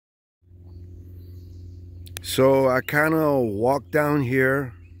So I kind of walked down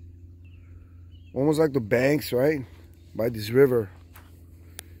here, almost like the banks, right? By this river.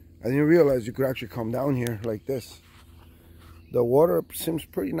 I didn't realize you could actually come down here like this. The water seems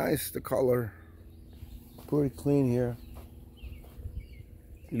pretty nice, the color. Pretty clean here.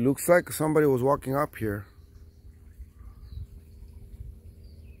 It looks like somebody was walking up here.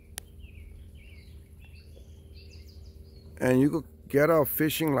 And you could get a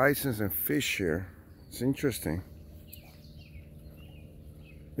fishing license and fish here. It's interesting.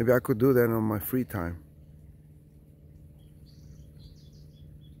 Maybe I could do that on my free time.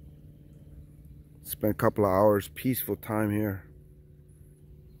 Spend a couple of hours, peaceful time here.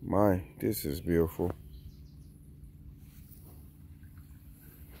 My, this is beautiful.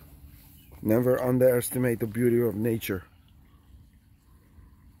 Never underestimate the beauty of nature.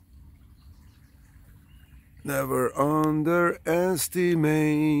 Never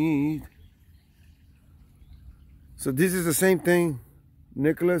underestimate. So this is the same thing,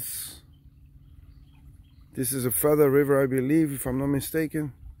 Nicholas. This is a Feather River, I believe, if I'm not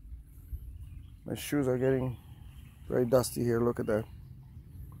mistaken. My shoes are getting very dusty here. Look at that.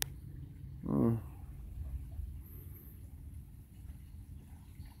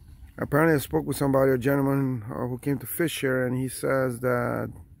 Apparently I spoke with somebody, a gentleman who came to fish here, and he says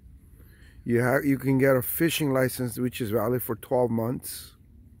that you can get a fishing license which is valid for 12 months.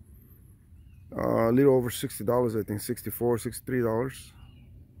 A little over $60, I think, $64, $63.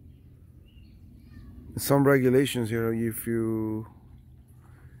 Some regulations here, if you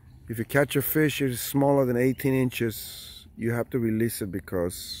catch a fish is smaller than 18 inches, you have to release it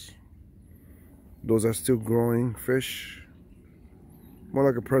because those are still growing fish. More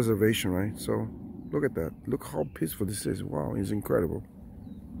like a preservation, right? So look at that. Look how peaceful this is. Wow, it's incredible.